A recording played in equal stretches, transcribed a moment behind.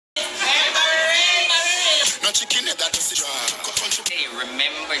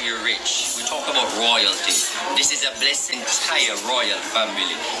very rich. We talk about royalty. This is a blessed entire royal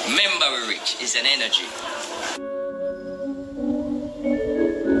family. Remember, we're rich. It's an energy.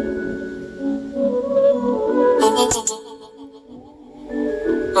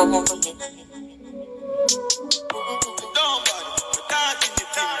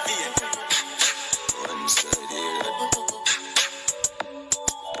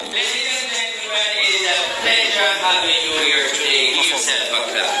 Having you here today, give yourself a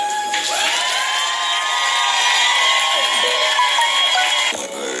clap.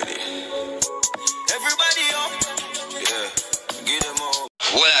 Everybody up. Yeah, get them all.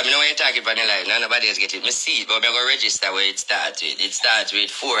 Well, I know when you're talking about the life, nobody else get it. Me see it, but I'm going to register where it starts with. It starts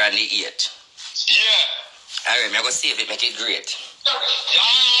with 4 and the 8. Yeah. Alright, I'm going to save it, make it great.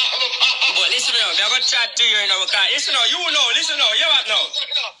 But listen now, I'm going to chat to you now. Listen now, you what now?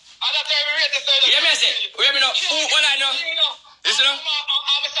 Yeah, me say. Wait me now. What I know? Listen now.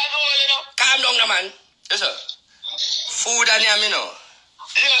 Calm down now, man. Listen. Food and yam, you know.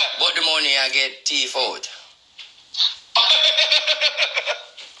 Yeah. But the money I get teeth out.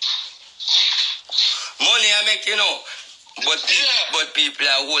 Money I make, you know. But people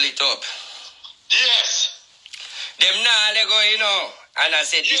are hold it up. Yes. Them now they go, you know. And I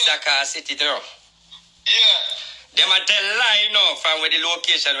said this a car city, you know. Yeah. Them a tell lie, you know, from where the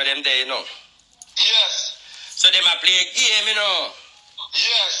location where them there, you know. Yes. So them a play a game, you know.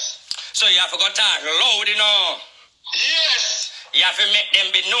 Yes. So you have to go talk loud, you know. Yes. You have to make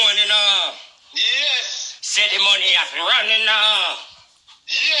them be known, you know. Yes. Say the money you have to run, you know.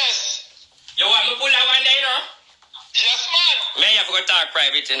 Yes. You want me pull that one day, you know? Yes, man. Man, you have to go talk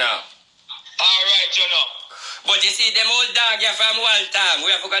private, you know. All right, you know. But you see, them old dog, you from one time.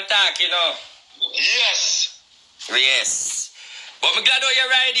 We have to go talk, you know. Yes. Yes. But I'm glad you're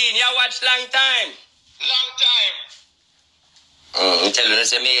riding. You watch long time. Long time. I'm telling you,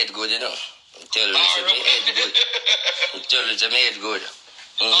 say me head good, you know. I'm telling you, say me head good. I'm telling you, say me head good.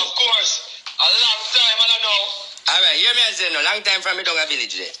 Of course. A long time, I don't know. Alright, hear me I say no. Long time from me down a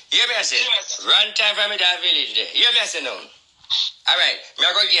village there. Hear me I say. Yes. Run time from me down a village there. Hear me I say no. Alright,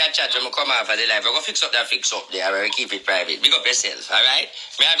 I'm going to give you a chat when I come out for the live. I'm going to fix up there. Alright, keep it private. Big up yourself, alright?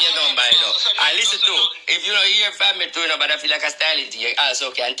 I have your number, you know. And listen to, if you don't hear from me too, you know, but I feel like a stylist, you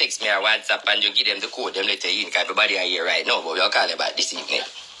also can text me or WhatsApp and you give them the code, them later in, because everybody are here right now, but we'll call about this evening.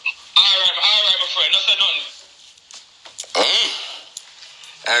 Alright, my friend. That's nothing.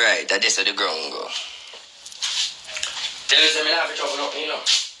 Alright, that's how the ground go. Tell us I'm not having trouble, you know.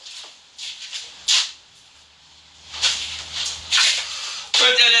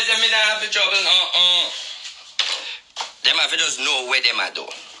 Don't tell us I'm not having trouble. Them have to just know where them are do.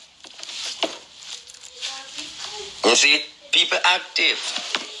 You see? People active.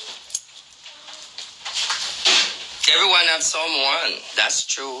 Everyone have someone. That's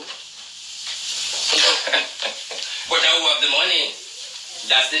true. But I who have the money.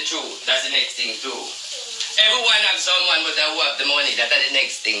 That's the truth. That's the next thing too. Everyone have someone, but I who have the money. That's the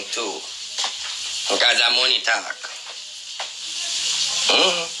next thing too. Because our money talk.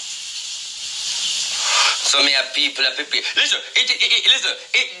 So me have people. Listen, listen.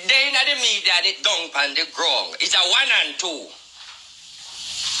 They in the media and it dump on the ground. It's a 1 and 2.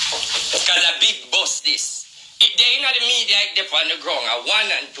 Because a big boss this. They in the media they on the ground. A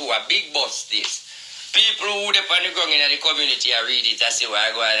 1 and 2. A big boss this. People who they on the ground in the community I read it. I say where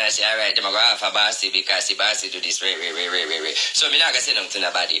I go and I say alright, them I go half a bossy because the bossy do this way. So me not gonna say nothing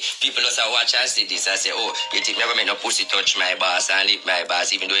about it. People just watch and see this. I say, oh, you think never make no pussy touch my boss and leave my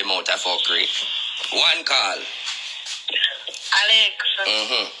boss even though he mount a fuckery. One call. Alex.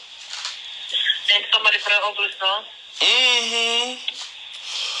 Then somebody for the ugly song.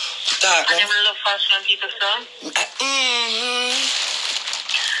 Talk. And them love fashion people song.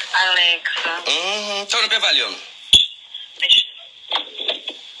 Alex. Turn up your volume.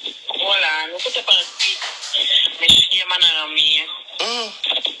 Hold on. Put up on the speak.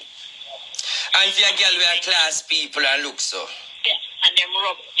 And if your girl were class people and look so. Yeah. And them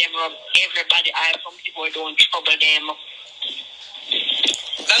rub everybody eye from people who don't trouble them.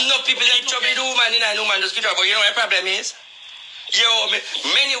 And no people that trouble the woman in a woman just get up. But you know what the problem is? Yo,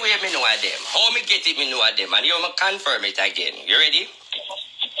 many ways me know of them. How me get it, me know of them. And you me confirm it again. You ready?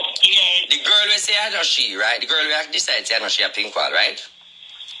 Yes. The girl will say I know she, right? The girl will decide say I know she a Pinkwall, right?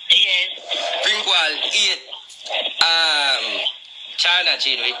 Yes. Pinkwall eat China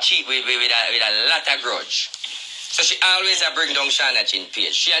Chin with a lot of grudge. So she always bring down China Chin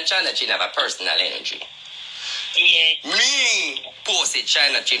page. She and China Chin have a personal energy. Yeah. Me posted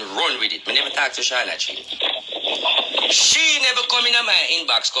China Chin, run with it. Me never talk to China Chin. She never come in my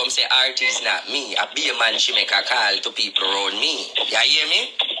inbox, come say RT is not me. I be a man, she make a call to people around me. You hear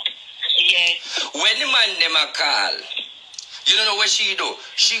me? Yeah. When the man them a call, you don't know what she do?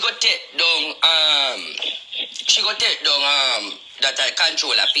 She go take down that I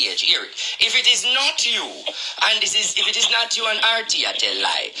control a page. Here, if it is not you, and if it is not you and RT, I tell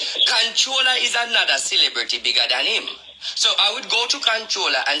lie. Controller is another celebrity bigger than him. So I would go to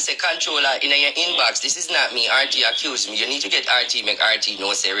controller and say, controller, in your inbox, this is not me. RT accused me. You need to get RT, make RT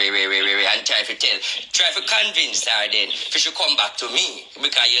know, say, ray, and try to convince her then, if she come back to me,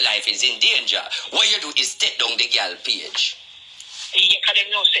 because your life is in danger. What you do is take down the girl page. Yeah, because they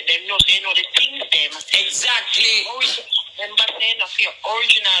know the things them. Exactly. Remember saying of your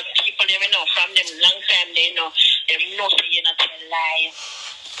original people, they know from them long time, they know say you're not a lie.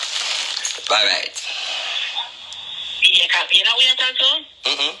 All right. Yeah, you know what you're talking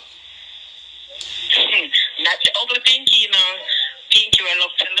about? Not the ugly Pinky, you know. Pinky will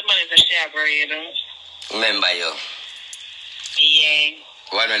love tell the man is a shabber, you know. Remember you? Yeah.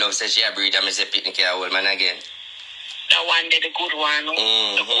 One I love say she a breed, I'm say picnic a old man again. That one, the good one.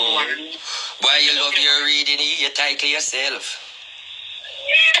 The good one. Why you love your reading, you title yourself.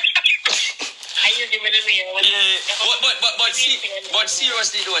 I use it with the name. But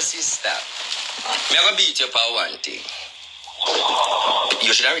seriously though, sister, I'm going to beat you for one thing.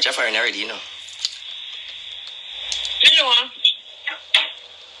 You should have reached a foreign already, you know. You know.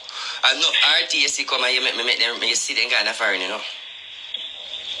 And no, RTSC come and you make them, you see them kind of foreign, you know.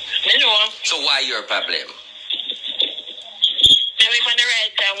 You know. So why your problem?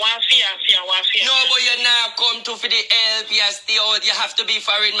 No, but you now come to for the help, you stay out, you have to be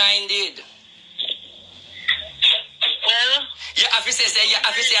foreign minded. Well, you have to say there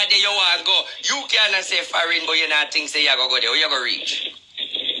you want to go. You cannot say foreign, but you not think say you go there. Where you go reach?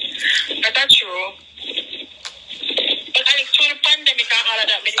 That's true. But Alex, through the pandemic and all of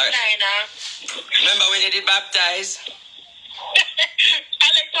that, China. Remember when you did baptize?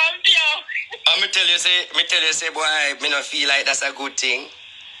 Alex, I'm gonna tell you say, boy, me not feel like that's a good thing.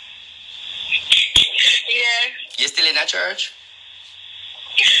 Yeah. You still in a church?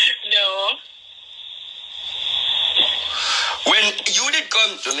 No. When you did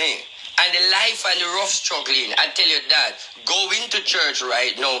come to me, and the life and the rough struggling, I tell you that, going to church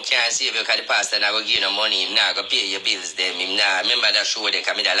right now can't save you because the pastor not going to give you no money, him not going to pay your bills, them, him not. Remember that show they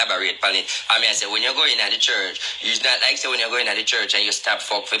come in to elaborate on it. I mean, I say, when you're going to the church, it's not like say when you're going to the church and you stop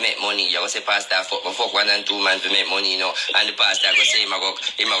fuck for make money, you go say, pastor, fuck 1 and 2 man to make money, you know, and the pastor go say, him go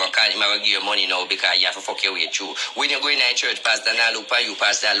give you money now because you have to fuck your way through. When you're going to the church, pastor not look for you,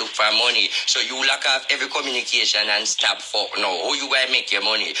 pastor look for money. So you lock off every communication and stop fuck now. How you going to make your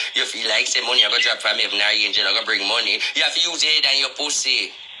money? You feel like say money I go drop from heaven or angel I go bring money. You have to use your head and your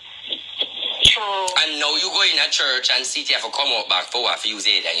pussy. True. And now you go in a church and sit here for come out back for what? For use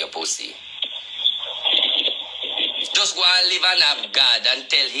your head and your pussy. Just go and live and have God and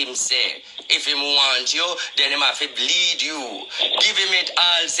tell him say, if him want you, then him have to bleed you. Give him it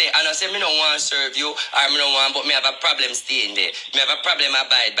all, say, and I say, me don't want to serve you, or me don't want, but me have a problem staying there. Me have a problem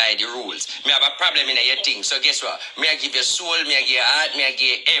abide by the rules. Me have a problem in your thing. So guess what? Me I give your soul, me I give your heart, me I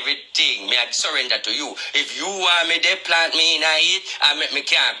give everything. Me I surrender to you. If you want me, they plant me in it, and me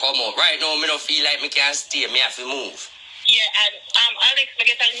can't come out. Right now, me don't feel like me can't stay. Me have to move. Yeah, and Alex, I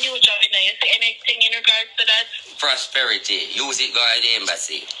get a new job in there. You see anything in regards to that? Prosperity. Use it, go to the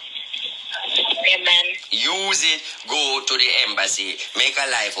embassy. Amen. Use it, go to the embassy. Make a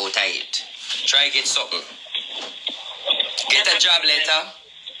life out of it. Try get something. Get a job letter.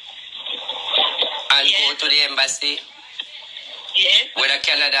 And go to the embassy. Yes. Whether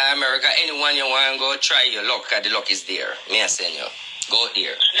Canada, America, anyone you want to go, try your luck, because the luck is there. May I send you? Go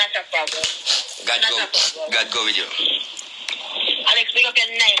there. Not a problem. God go with you. Alex, pick up your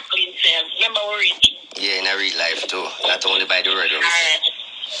nice clean self. Remember we're rich. Yeah, in a real life too. Not only by the word. Alright.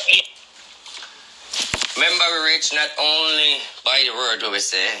 Yeah. Remember we rich not only by the word we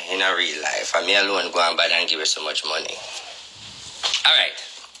say in a real life. And me alone go and bad and give you so much money. Alright.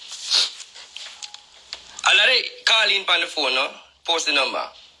 Already call in on the phone, no? Post the number.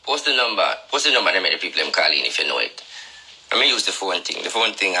 They make the people them call in if you know it. Let me use the phone thing. The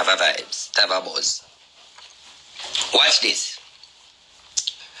phone thing have a vibes. Have a buzz. Watch this.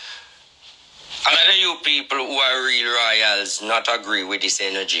 Another you people who are real royals not agree with this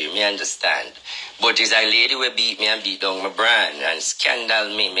energy, me understand. But it's a lady will beat me and beat down my brand and scandal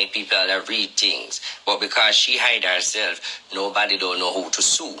me, make people read things. But because she hide herself, nobody don't know who to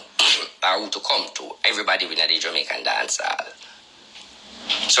sue or who to come to. Everybody within the Jamaican dance hall.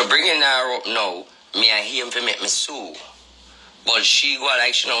 So bringing her up now, Me and him to make me sue. But she go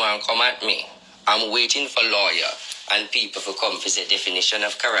like she don't want to come at me. I'm waiting for lawyer and people to come for the definition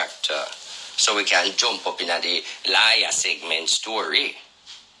of character. So we can jump up in the liar segment story.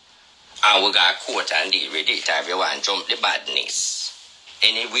 And we got court and deal with it. Everyone jump the badness.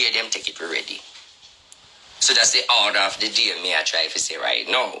 Anyway, them take it ready. So that's the order of the day me I try to say right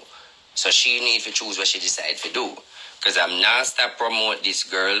now. So she need to choose what she decide to do. Because I'm not stop promote this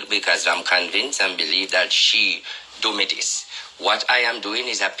girl because I'm convinced and believe that she do me this. What I am doing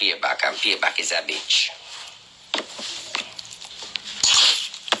is a payback, and payback is a bitch.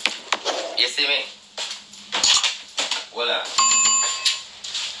 You see me? Voila.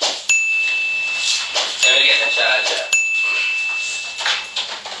 Let me get the charger.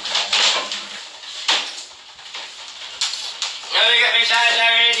 Let me get my charger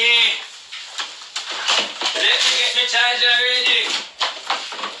ready. Let me get my charger ready.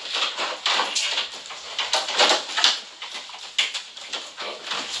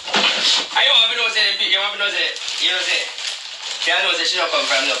 You want to know that? You know that? Can't know that she don't come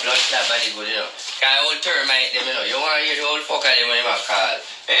from no blood clot body good, you know. Cause old termite them, you know. You want to hear the old fucker them when they might call.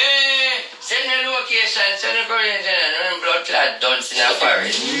 Hey, send the location, send the coordinate, and blood clot dunce in a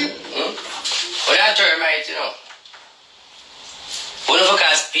forest. But that termite, you know. One of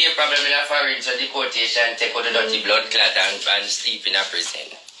us pay problem in a forest, so deportation, take out the dirty blood clot and sleep in a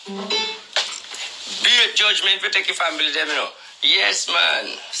prison. Be a judgment for taking family them, you know. Yes,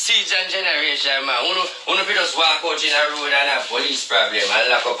 man. Seeds and generation, man. Uno just walk out in a road and have police problem and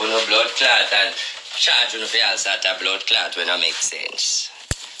lock up on a blood clot and charge you for all sort of blood clot when it makes sense.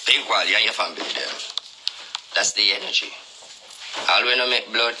 Pinkwall, you and your family them. That's the energy. All when I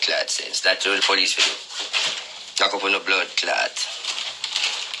make blood clot sense, that's what the police will do. Lock up on a blood clot.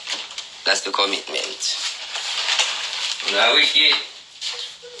 That's the commitment. Now we get.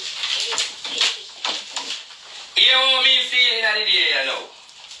 You know how me feel in the day, you know.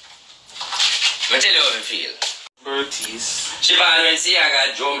 Let me tell you how me feel. Berties. She born when she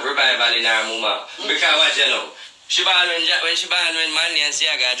got jump revival in her mama. Because what you know? She born when she born when Manny and she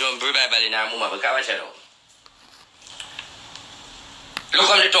got jump revival in her mama. Because what you know? Look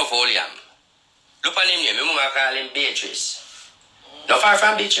on the tough old yam. Look on him name. My mama call him Beatrice. Not far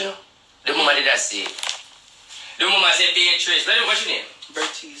from Beach, you know. The mama did that say. The mama said Beatrice. What's your name?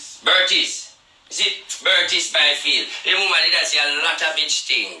 Berties. Berties. See, Berties Byfield. The woman did that say a lot of bitch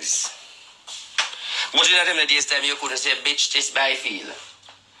things. But in them days time you couldn't say bitch this Byfield.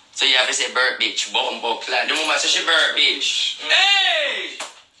 So you have to say Bert bitch, bumbo clan. The woman says she Bert bitch. Hey!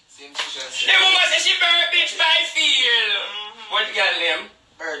 The woman says she Bert bitch Byfield. What the girl name?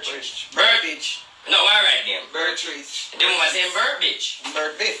 Bertrice. Bert bitch. No, alright name. Bertrice. The woman saying Bert bitch.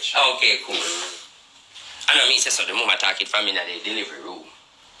 Bert bitch. Okay, cool. I know me say so the woman talk it from in the delivery room.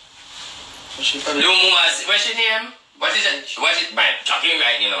 What's your name? What is it? What is it? By talking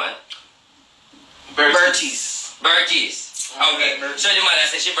right, you know what? Berties. Berties. Okay. So the mother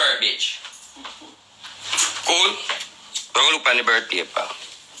says she bird bitch. Cool. We're look on the bird paper.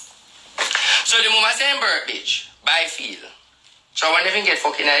 So the mama saying bird bitch. Byfield. So I won't even get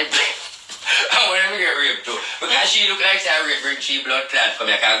fucking eye brain. I won't even get raped too. Because she look like she rape she blood clot come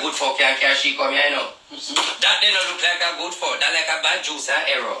here. Because a good fuck can't carry she come here, you know. That they don't look like a good fuck. That like a bad juice and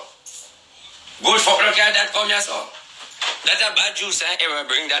error. Good fuck look at that come here, so. That's a bad juice and error.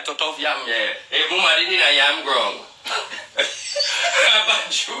 Bring that out of yam there. Hey, mama didn't a yam ground. A bad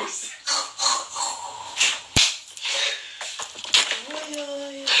juice.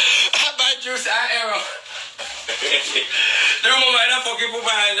 A bad juice and error. The mama ain't a fucking poop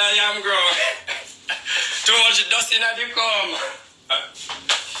behind the yam ground. Too much dust in the comb.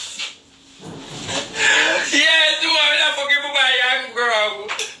 Yes, the mama ain't a fucking poop behind the yam ground.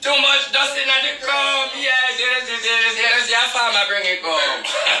 Too much dust in the comb. Yes, your farmer bring it home.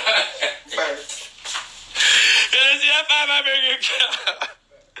 Yes, your farmer bring it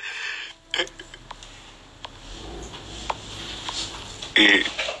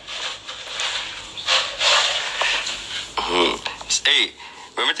home. Hey,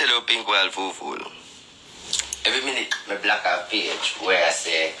 let me tell you Pinkwall fool. Every minute, I block a page where I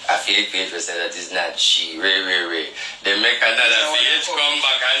say, a fake page where I say that it's not she, Ray. They make another page come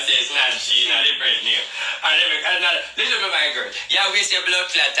back and say it's not she, not the brand new. And they make another, listen to my girl, yeah, we say blood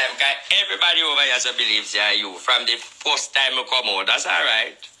clot time, because everybody over here so believes you are you, from the first time you come out, that's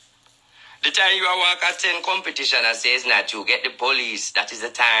alright. The time you walk at 10 competition and say it's not you, get the police, that is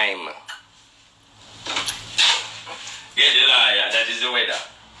the time. Get the lawyer, that is the weather.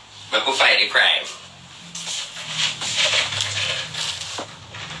 We could fight the crime.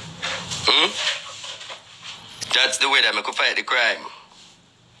 That's the way that I could fight the crime.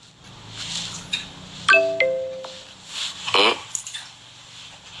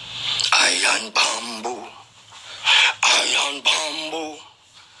 Iron bamboo. Iron bamboo.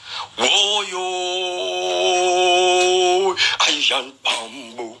 Whoa, yo. Iron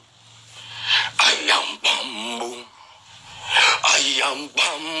bamboo. Iron bamboo. Iron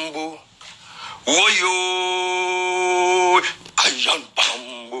bamboo. Whoa, yo. Iron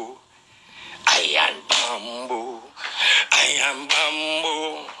bamboo. Iron bamboo. Iron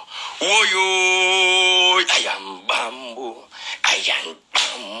bamboo. Whoa, yo. Iron bamboo. Iron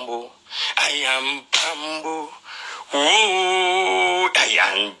bamboo. Iron bamboo. Whoa,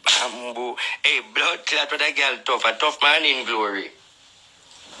 Iron bamboo. Hey, blood clot, what a girl tough. A tough man in glory.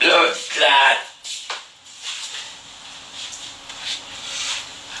 Blood clot.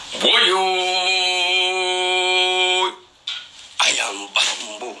 Whoa, yo.